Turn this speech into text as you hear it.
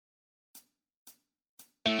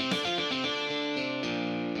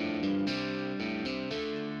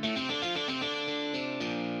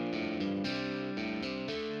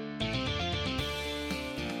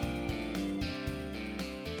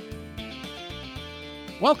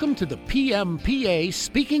Welcome to the PMPA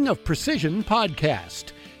Speaking of Precision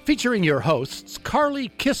podcast, featuring your hosts Carly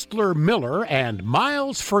Kistler Miller and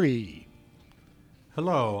Miles Free.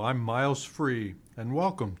 Hello, I'm Miles Free, and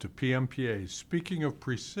welcome to PMPA Speaking of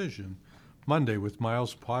Precision Monday with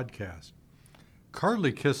Miles podcast.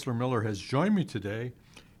 Carly Kistler Miller has joined me today,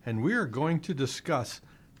 and we are going to discuss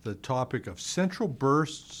the topic of central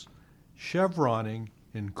bursts, chevroning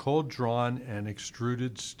in cold drawn and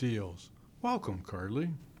extruded steels. Welcome, Carly.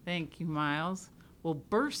 Thank you, Miles. Well,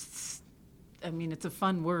 bursts, it's a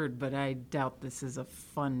fun word, but I doubt this is a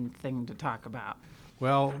fun thing to talk about.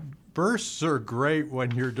 Well, bursts are great when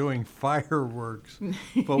you're doing fireworks,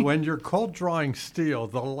 but when you're cold drawing steel,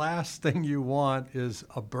 the last thing you want is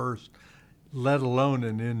a burst, let alone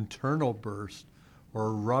an internal burst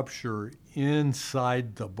or rupture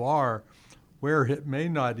inside the bar where it may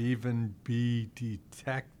not even be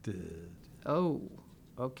detected. Oh,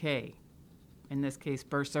 okay. In this case,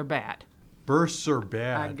 bursts are bad. Bursts are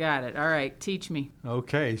bad. I got it. All right, teach me.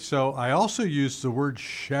 Okay, so I also use the word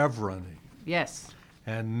chevroning. Yes.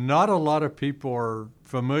 And not a lot of people are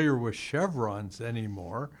familiar with chevrons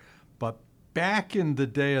anymore, but back in the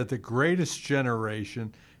day of the greatest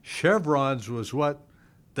generation, chevrons was what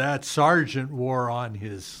that sergeant wore on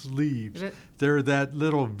his sleeves. They're that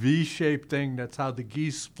little V-shaped thing. That's how the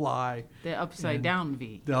geese fly. The upside down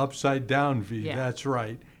V. The upside down V, yeah. That's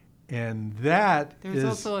right. And that There's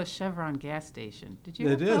also a Chevron gas station. Did you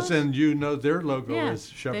It is, and you know their logo is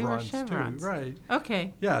chevrons, they were chevrons too. Right.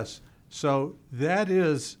 Okay. Yes. So that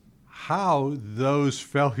is how those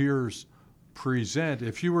failures present.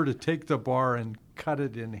 If you were to take the bar and cut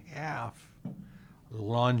it in half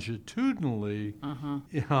longitudinally,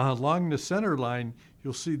 along the center line,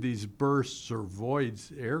 you'll see these bursts or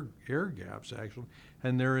voids, air gaps actually,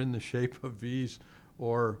 and they're in the shape of V's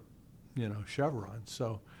or, chevrons.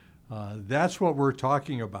 So that's what we're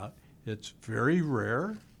talking about. It's very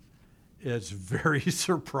rare. It's very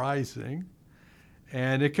surprising.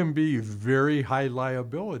 And it can be very high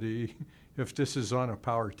liability if this is on a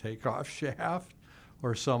power takeoff shaft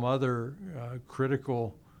or some other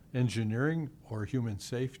critical engineering or human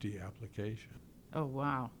safety application. Oh,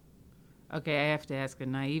 wow. Okay, I have to ask a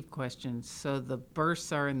naive question. So the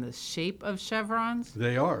bursts are in the shape of chevrons?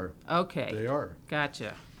 They are. Okay. They are.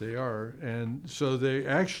 Gotcha. They are. And so they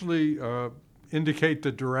actually indicate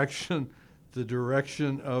the direction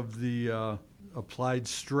of the applied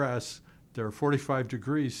stress. There are 45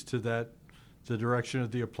 degrees to the direction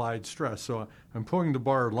of the applied stress. So I'm pulling the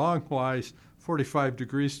bar longwise, 45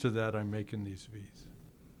 degrees to that, I'm making these V's.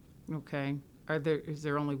 Okay. Is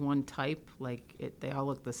there only one type? They all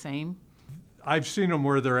look the same? I've seen them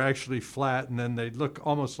where they're actually flat, and then they look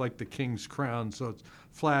almost like the king's crown. So it's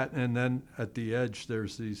flat, and then at the edge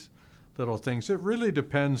there's these little things. It really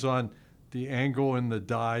depends on the angle in the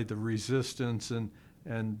die, the resistance, and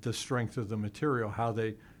the strength of the material, how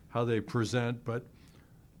they present. But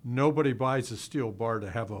nobody buys a steel bar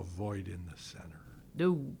to have a void in the center.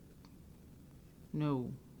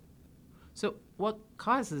 No. So what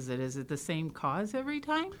causes it? Is it the same cause every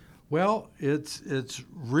time? Well, it's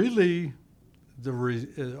really a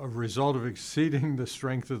result of exceeding the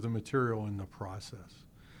strength of the material in the process.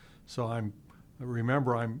 So I'm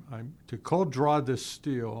to cold draw this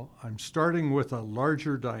steel, I'm starting with a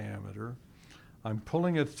larger diameter. I'm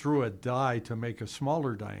pulling it through a die to make a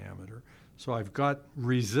smaller diameter. So I've got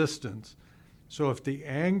resistance. So if the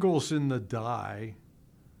angles in the die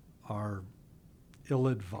are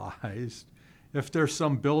ill-advised, if there's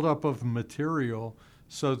some buildup of material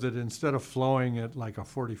so that instead of flowing at like a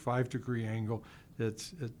 45-degree angle,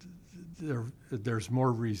 there's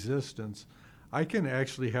more resistance, I can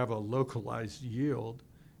actually have a localized yield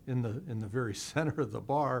in the very center of the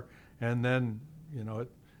bar, and then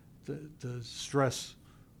the stress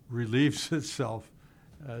relieves itself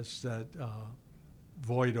as that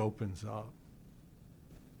void opens up.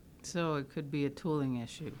 So it could be a tooling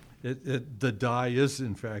issue. The die is,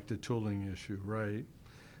 in fact, a tooling issue, right?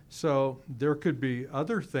 So there could be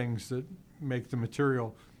other things that make the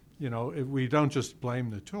material, if we don't just blame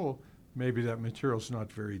the tool, maybe that material's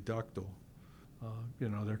not very ductile.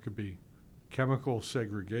 There could be chemical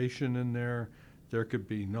segregation in there. There could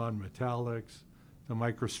be non-metallics. The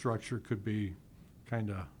microstructure could be kind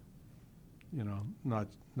of,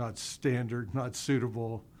 not standard, not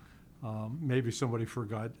suitable. Maybe somebody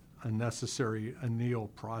forgot a necessary anneal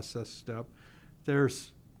process step.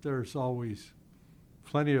 There's always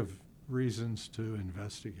plenty of reasons to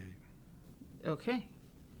investigate. Okay.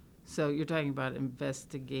 So you're talking about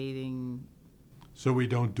investigating. So we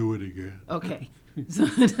don't do it again. Okay.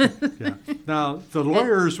 Yeah. Now, the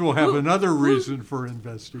lawyers will have another reason for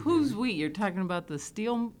investigating. Who's we? You're talking about the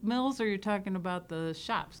steel mills, or you're talking about the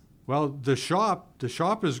shops? Well, the shop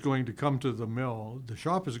is going to come to the mill. The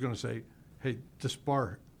shop is going to say, hey, this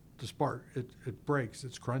bar, it breaks,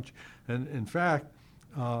 it's crunchy. And in fact,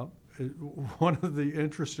 one of the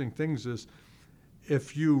interesting things is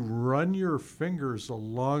if you run your fingers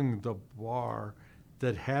along the bar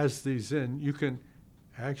that has these in, you can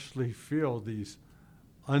actually feel these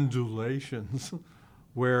undulations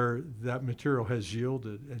where that material has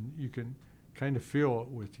yielded, and you can kind of feel it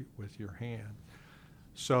with your hand.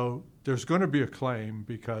 So there's going to be a claim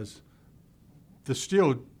because the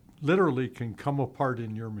steel literally can come apart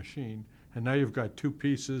in your machine, and now you've got two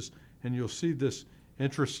pieces, and you'll see this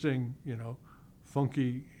interesting,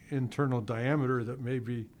 funky internal diameter that may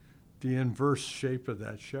be the inverse shape of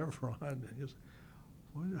that chevron. And you say,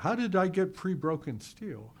 how did I get pre-broken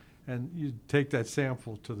steel? And you take that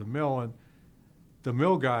sample to the mill, and the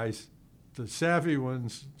mill guys, the savvy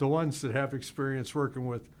ones, the ones that have experience working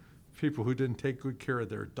with people who didn't take good care of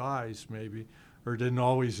their dies maybe, or didn't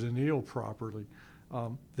always anneal properly,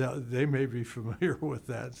 they may be familiar with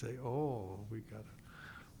that and say, oh,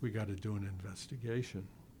 we got to do an investigation.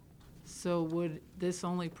 So would this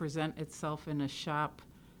only present itself in a shop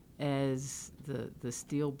as the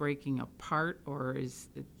steel breaking apart, or is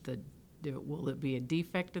it will it be a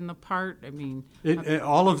defect in the part? I mean,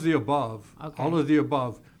 all of the above. Okay. All of the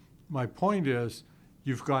above. My point is,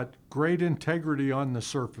 you've got great integrity on the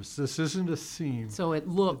surface. This isn't a seam. so it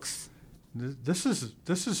looks. This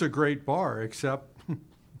is a great bar, except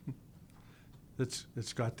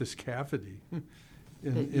it's got this cavity That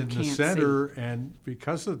you in the can't center, and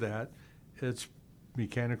because of that, its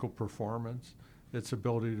mechanical performance, its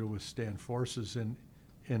ability to withstand forces in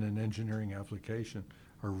an engineering application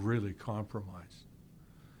are really compromised.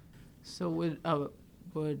 So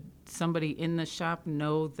would somebody in the shop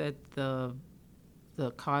know that the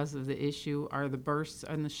cause of the issue are the bursts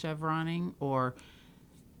and the chevroning, or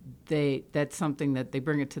that's something that they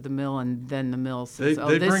bring it to the mill and then the mill says,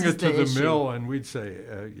 They this bring is it to the issue. mill, and we'd say,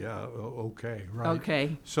 okay, right.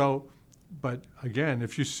 Okay. So, but again,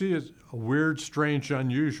 if you see it a weird, strange,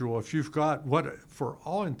 unusual, if you've got what, for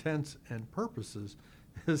all intents and purposes,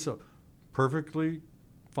 is a perfectly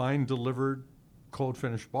fine delivered cold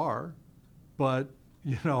finish bar, but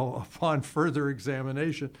upon further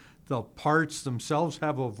examination, the parts themselves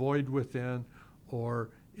have a void within, or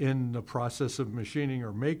in the process of machining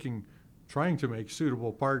or trying to make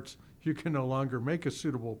suitable parts, you can no longer make a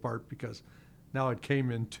suitable part because now it came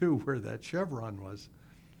in two where that chevron was.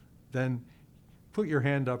 Then put your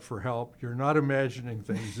hand up for help. You're not imagining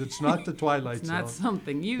things. It's not the Twilight It's Zone. not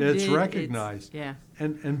something you It's did. recognized. Yeah.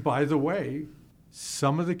 And by the way,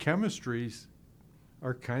 some of the chemistries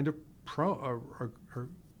are kind of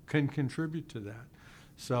can contribute to that.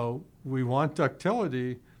 So we want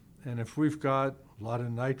ductility, and if we've got a lot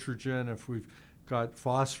of nitrogen, if we've got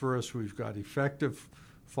phosphorus, we've got effective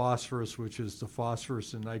phosphorus, which is the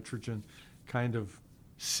phosphorus and nitrogen kind of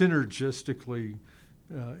synergistically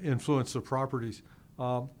influence the properties.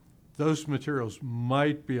 Those materials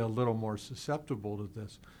might be a little more susceptible to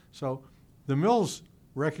this. So the mills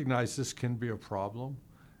recognize this can be a problem,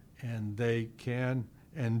 and they can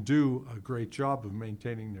and do a great job of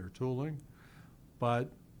maintaining their tooling,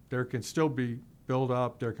 but there can still be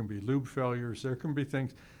buildup, there can be lube failures, there can be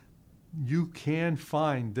things. You can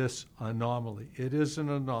find this anomaly. It is an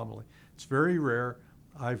anomaly. It's very rare.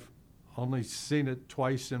 I've only seen it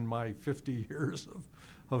twice in my 50 years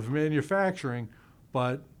of manufacturing,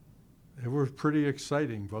 but it was pretty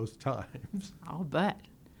exciting both times. I'll bet.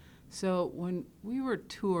 So when we were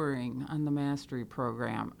touring on the Mastery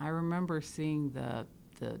program, I remember seeing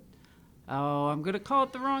I'm going to call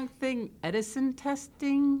it the wrong thing, Edison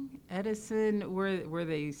testing? Where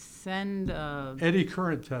they send... Eddy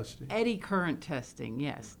current testing. Eddy current testing,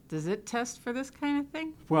 yes. Does it test for this kind of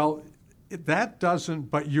thing? Well, that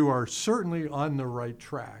doesn't, but you are certainly on the right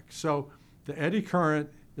track. So the eddy current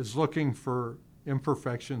is looking for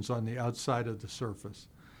imperfections on the outside of the surface,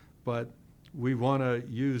 but we want to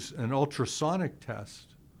use an ultrasonic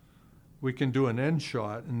test. We can do an end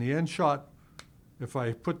shot, and the end shot, if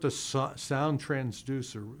I put the sound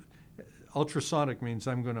transducer, ultrasonic means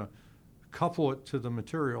I'm going to couple it to the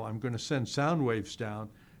material. I'm going to send sound waves down,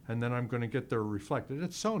 and then I'm going to get them reflected.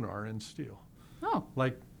 It's sonar in steel. Oh.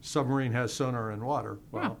 Like submarine has sonar in water.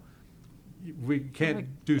 Well, we can't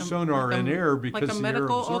Like do sonar in air because like a the air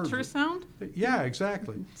medical absorbs it. ultrasound? Yeah,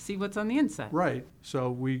 exactly. See what's on the inside. Right.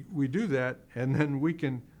 So we do that, and then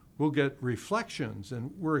we'll get reflections,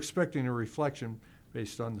 and we're expecting a reflection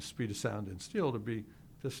based on the speed of sound in steel to be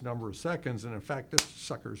this number of seconds, and in fact, this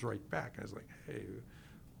sucker's right back. I was like, hey,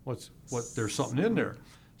 there's something in there.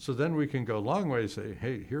 So then we can go a long way and say,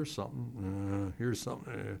 hey, here's something, here's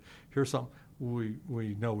something, here's something.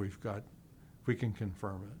 We know we can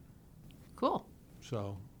confirm it. Cool.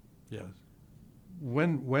 So, yes.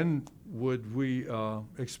 When would we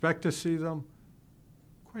expect to see them?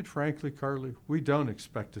 Quite frankly, Carly, we don't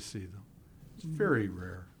expect to see them. It's very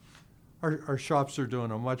rare. Our shops are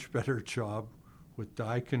doing a much better job with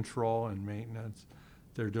dye control and maintenance.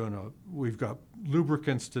 We've got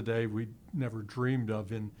lubricants today we never dreamed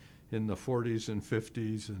of in the 40s and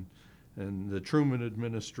 50s, and the Truman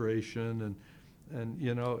administration,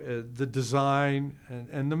 and the design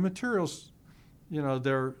and the materials,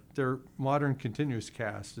 they're modern continuous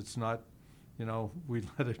cast. It's not, we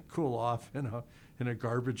let it cool off in a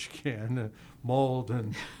garbage can, mold,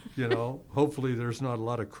 and hopefully there's not a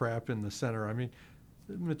lot of crap in the center. I mean,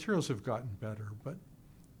 the materials have gotten better, but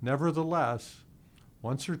nevertheless,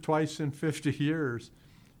 once or twice in 50 years,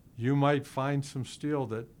 you might find some steel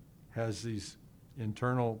that has these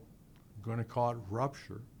internal, I'm going to call it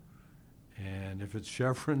rupture. And if it's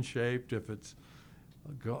chevron shaped, if it's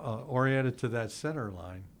oriented to that center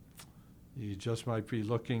line, you just might be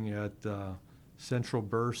looking at central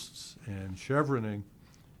bursts and chevroning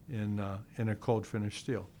in a cold finish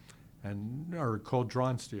steel, or cold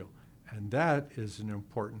drawn steel. And that is an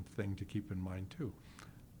important thing to keep in mind too.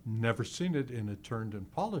 Never seen it in a turned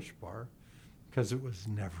and polished bar because it was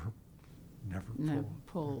never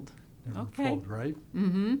pulled. Never Okay. pulled, right?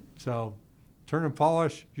 Mm-hmm. So turn and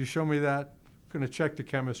polish, you show me that, I'm going to check the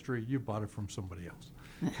chemistry, you bought it from somebody else.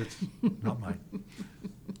 It's not mine.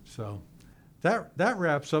 So that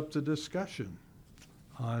wraps up the discussion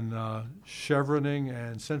on chevroning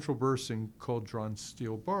and central bursting cold drawn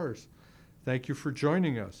steel bars. Thank you for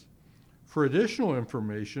joining us. For additional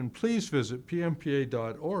information, please visit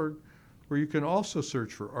pmpa.org, where you can also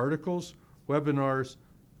search for articles, webinars,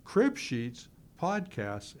 crib sheets,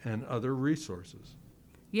 podcasts, and other resources.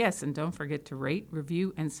 Yes, and don't forget to rate,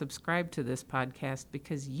 review, and subscribe to this podcast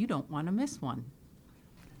because you don't want to miss one.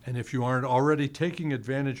 And if you aren't already taking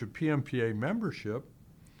advantage of PMPA membership,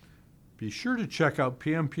 be sure to check out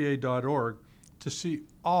pmpa.org to see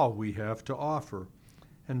all we have to offer.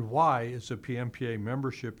 And why is a PMPA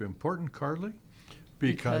membership important, Carly?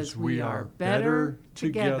 Because we are better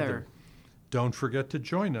together. Don't forget to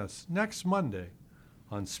join us next Monday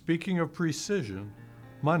on Speaking of Precision,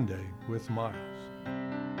 Monday with Miles.